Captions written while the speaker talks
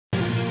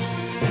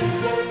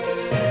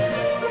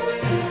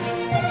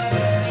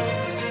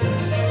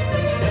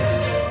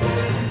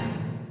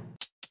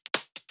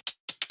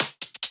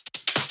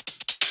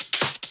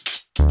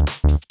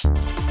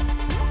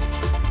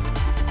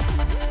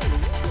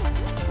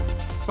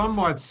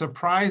somewhat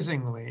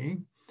surprisingly,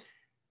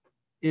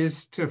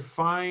 is to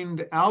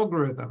find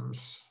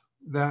algorithms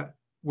that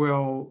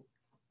will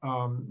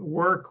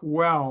work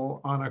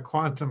well on a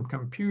quantum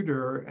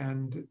computer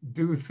and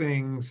do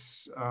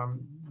things,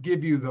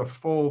 give you the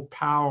full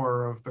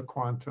power of the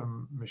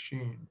quantum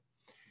machine.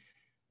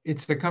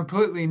 It's a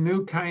completely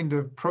new kind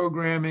of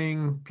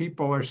programming.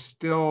 People are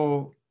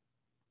still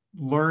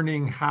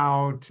learning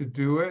how to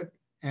do it.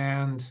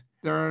 And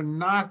there are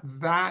not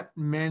that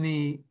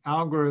many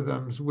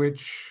algorithms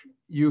which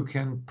you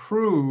can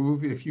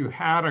prove if you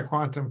had a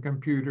quantum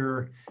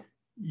computer,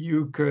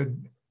 you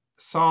could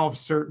solve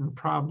certain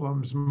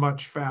problems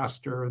much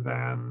faster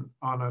than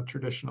on a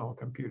traditional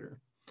computer.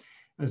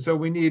 And so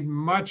we need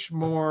much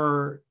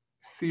more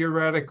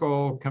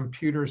theoretical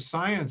computer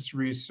science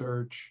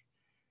research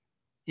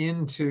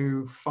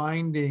into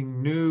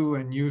finding new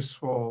and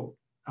useful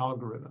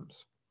algorithms.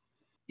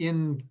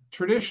 In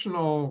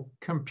traditional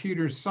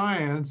computer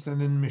science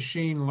and in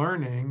machine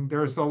learning,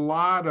 there's a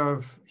lot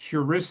of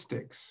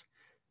heuristics,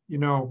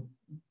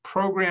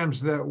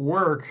 programs that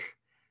work,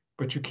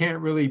 but you can't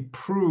really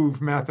prove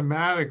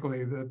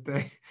mathematically that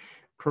they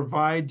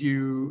provide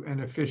you an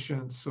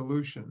efficient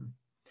solution.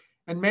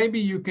 And maybe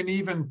you can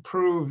even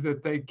prove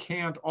that they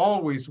can't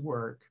always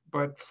work,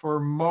 but for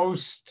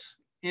most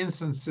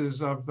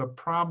instances of the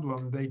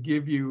problem, they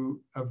give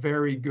you a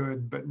very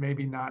good, but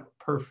maybe not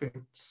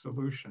perfect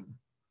solution.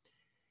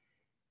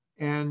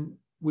 And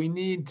we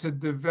need to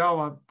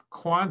develop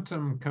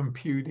quantum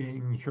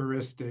computing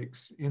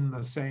heuristics in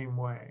the same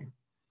way.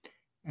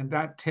 And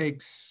that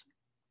takes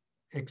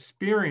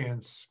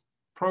experience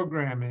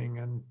programming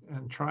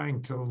and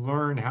trying to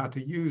learn how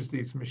to use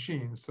these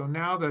machines. So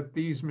now that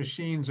these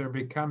machines are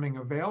becoming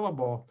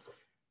available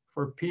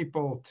for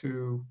people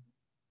to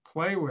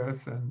play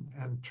with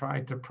and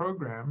try to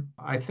program,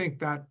 I think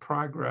that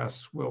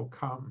progress will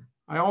come.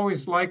 I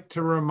always like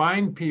to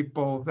remind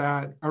people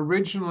that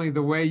originally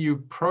the way you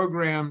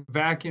programmed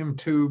vacuum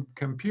tube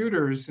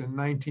computers in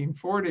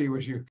 1940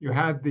 was you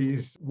had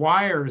these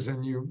wires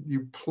and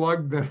you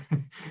plugged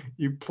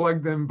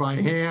them by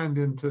hand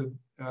into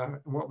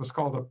what was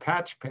called a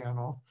patch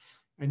panel,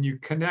 and you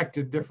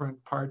connected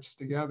different parts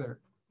together.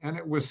 And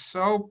it was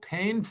so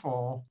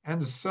painful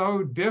and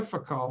so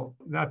difficult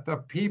that the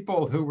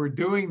people who were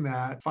doing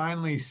that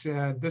finally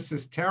said, this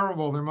is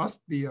terrible. There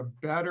must be a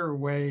better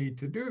way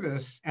to do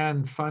this.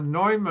 And von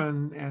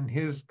Neumann and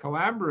his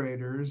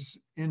collaborators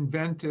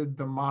invented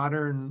the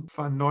modern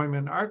von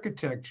Neumann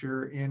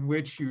architecture, in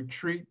which you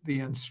treat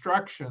the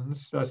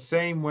instructions the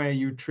same way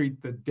you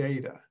treat the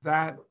data.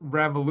 That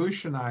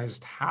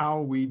revolutionized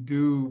how we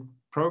do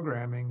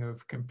programming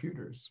of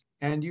computers.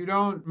 And you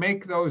don't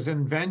make those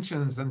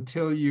inventions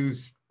until you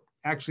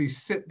actually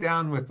sit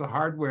down with the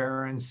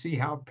hardware and see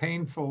how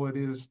painful it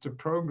is to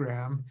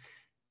program,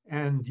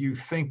 and you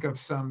think of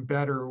some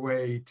better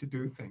way to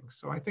do things.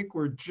 So I think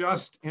we're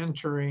just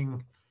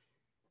entering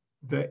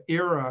the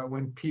era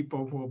when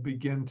people will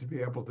begin to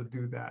be able to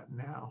do that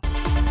now.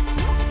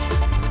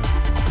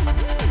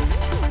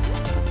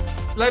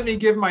 Let me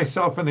give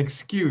myself an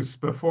excuse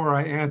before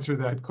I answer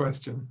that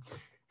question.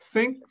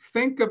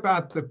 Think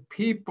about the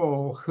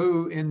people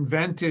who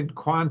invented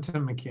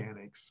quantum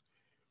mechanics.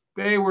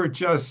 They were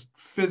just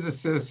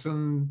physicists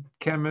and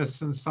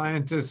chemists and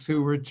scientists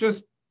who were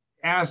just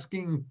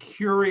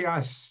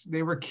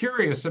they were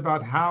curious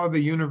about how the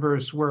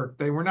universe worked.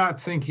 They were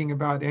not thinking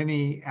about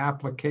any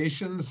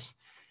applications.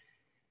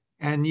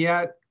 And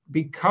yet,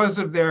 because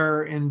of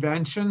their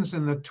inventions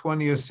in the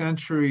 20th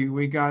century,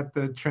 we got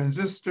the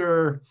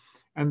transistor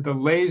and the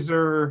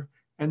laser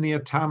and the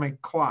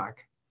atomic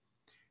clock.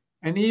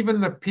 And even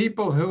the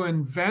people who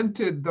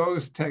invented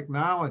those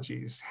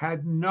technologies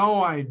had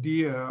no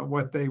idea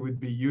what they would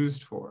be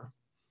used for.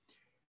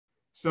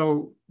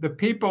 So the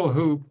people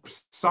who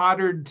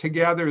soldered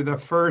together the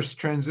first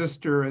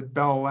transistor at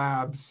Bell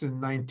Labs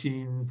in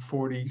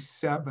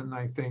 1947,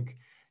 I think,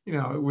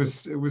 it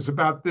was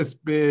about this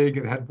big,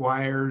 it had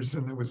wires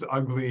and it was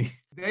ugly.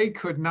 They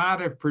could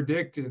not have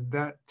predicted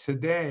that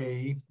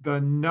today, the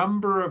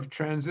number of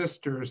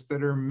transistors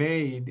that are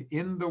made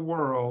in the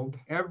world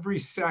every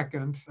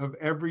second of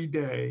every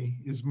day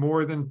is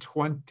more than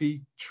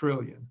 20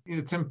 trillion.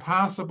 It's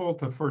impossible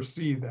to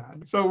foresee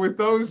that. So with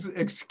those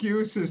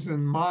excuses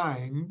in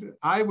mind,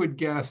 I would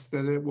guess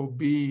that it will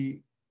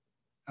be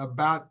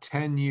about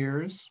 10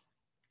 years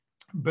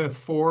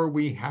before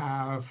we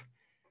have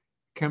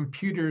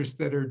computers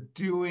that are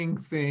doing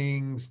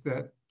things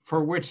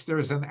for which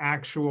there's an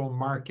actual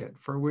market,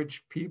 for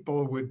which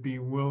people would be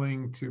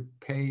willing to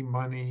pay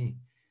money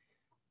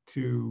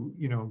to,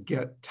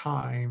 get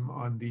time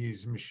on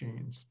these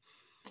machines.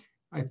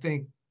 I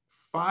think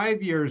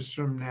 5 years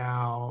from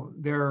now,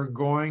 there are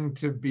going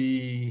to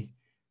be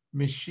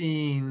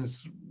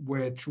machines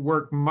which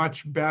work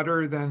much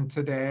better than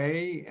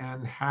today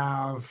and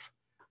have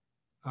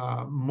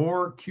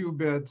more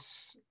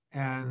qubits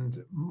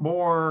and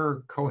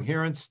more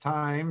coherence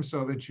time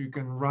so that you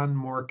can run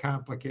more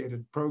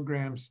complicated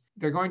programs.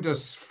 They're going to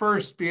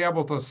first be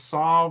able to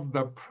solve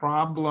the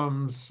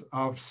problems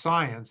of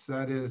science.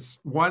 That is,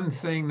 one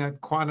thing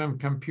that quantum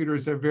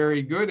computers are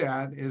very good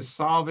at is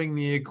solving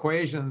the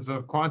equations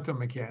of quantum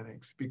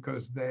mechanics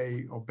because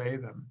they obey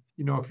them.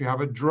 You know, if you have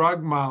a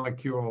drug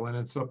molecule and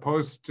it's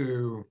supposed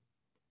to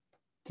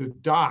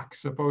dock,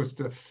 supposed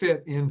to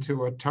fit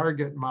into a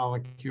target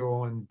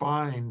molecule and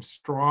bind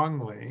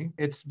strongly,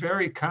 it's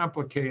very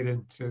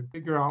complicated to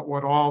figure out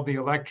what all the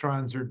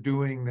electrons are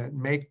doing that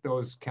make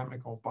those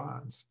chemical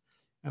bonds.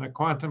 And a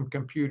quantum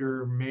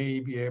computer may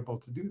be able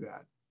to do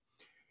that.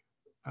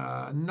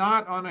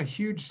 Not on a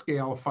huge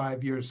scale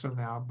 5 years from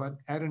now, but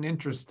at an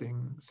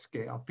interesting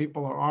scale.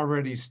 People are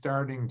already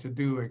starting to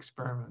do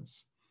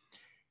experiments.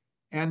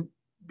 And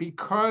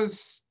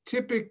because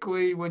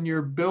typically when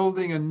you're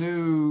building a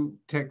new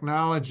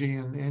technology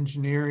and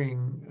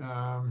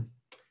engineering,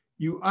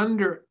 you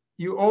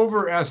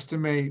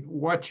overestimate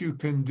what you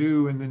can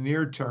do in the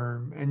near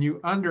term, and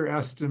you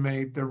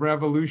underestimate the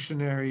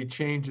revolutionary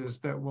changes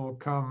that will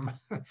come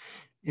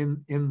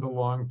in the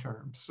long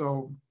term.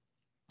 So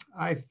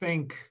I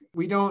think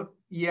we don't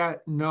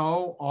yet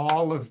know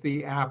all of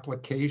the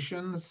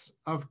applications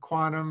of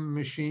quantum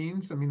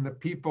machines. I mean, the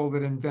people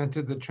that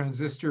invented the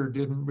transistor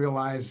didn't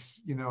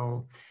realize, you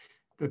know,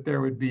 that they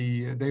would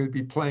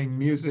be playing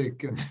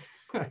music and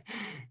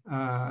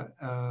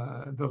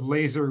the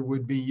laser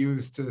would be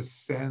used to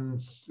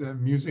send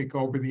music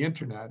over the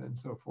internet and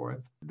so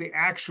forth. The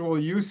actual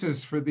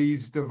uses for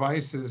these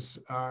devices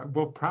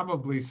will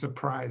probably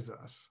surprise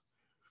us.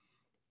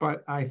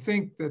 But I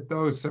think that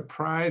those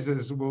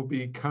surprises will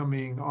be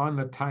coming on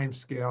the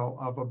timescale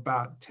of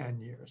about 10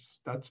 years.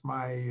 That's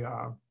my,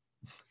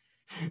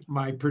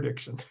 my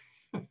prediction.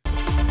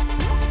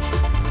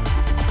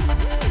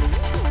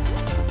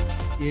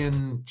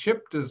 In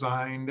chip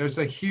design, there's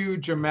a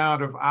huge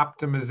amount of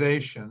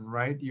optimization,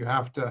 right? You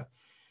have to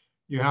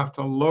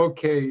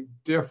locate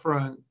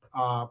different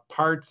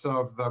parts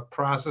of the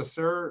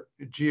processor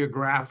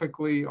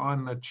geographically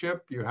on the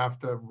chip. You have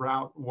to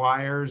route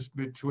wires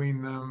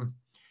between them.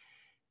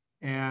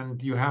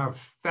 And you have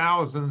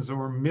thousands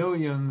or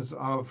millions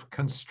of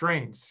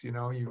constraints. You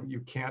know, you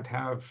can't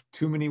have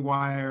too many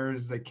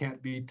wires. They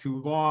can't be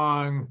too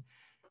long.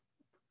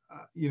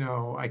 You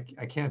know, I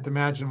can't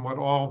imagine what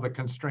all the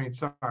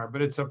constraints are,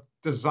 but it's a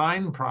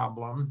design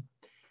problem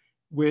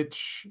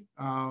which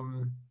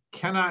can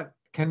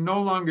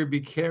no longer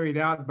be carried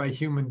out by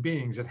human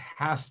beings. It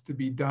has to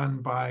be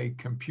done by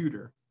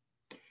computer.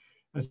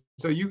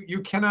 So you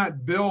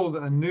cannot build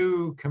a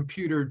new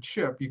computer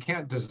chip. You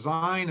can't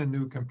design a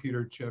new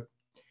computer chip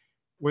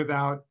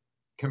without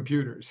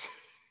computers.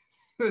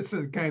 It's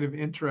a kind of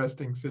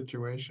interesting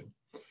situation.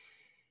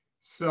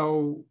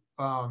 So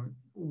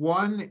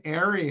one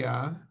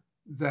area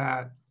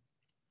that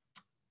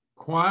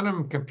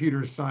quantum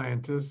computer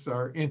scientists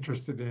are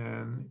interested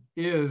in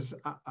is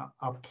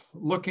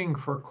looking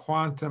for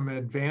quantum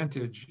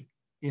advantage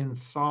in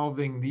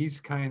solving these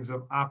kinds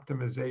of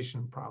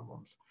optimization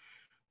problems.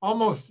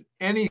 Almost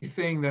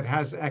anything that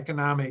has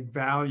economic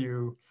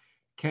value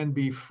can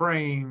be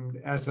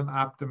framed as an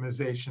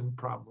optimization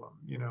problem.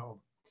 You know,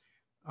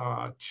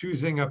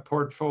 choosing a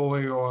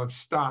portfolio of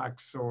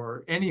stocks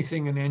or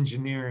anything in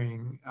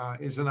engineering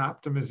is an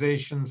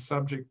optimization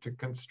subject to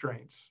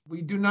constraints.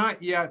 We do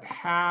not yet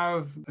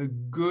have a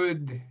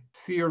good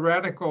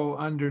theoretical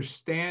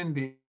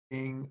understanding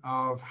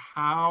of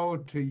how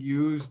to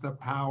use the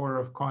power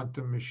of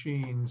quantum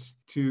machines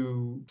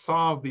to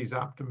solve these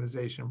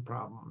optimization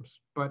problems.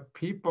 But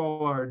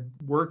people are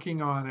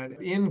working on it.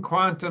 In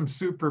quantum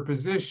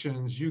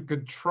superpositions, you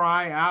could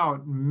try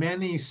out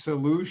many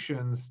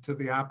solutions to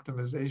the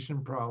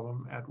optimization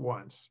problem at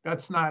once.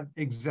 That's not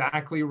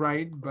exactly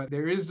right, but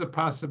there is a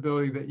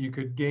possibility that you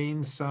could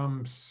gain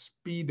some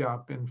speed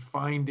up in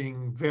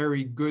finding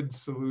very good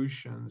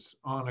solutions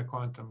on a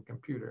quantum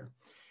computer.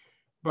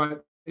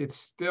 But it's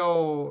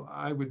still,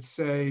 I would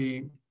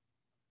say,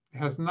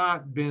 has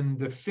not been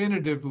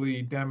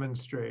definitively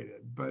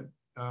demonstrated, but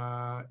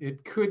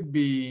it could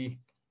be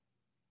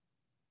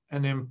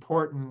an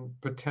important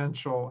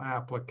potential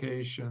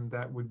application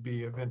that would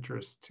be of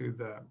interest to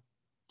the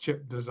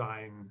chip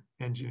design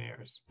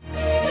engineers.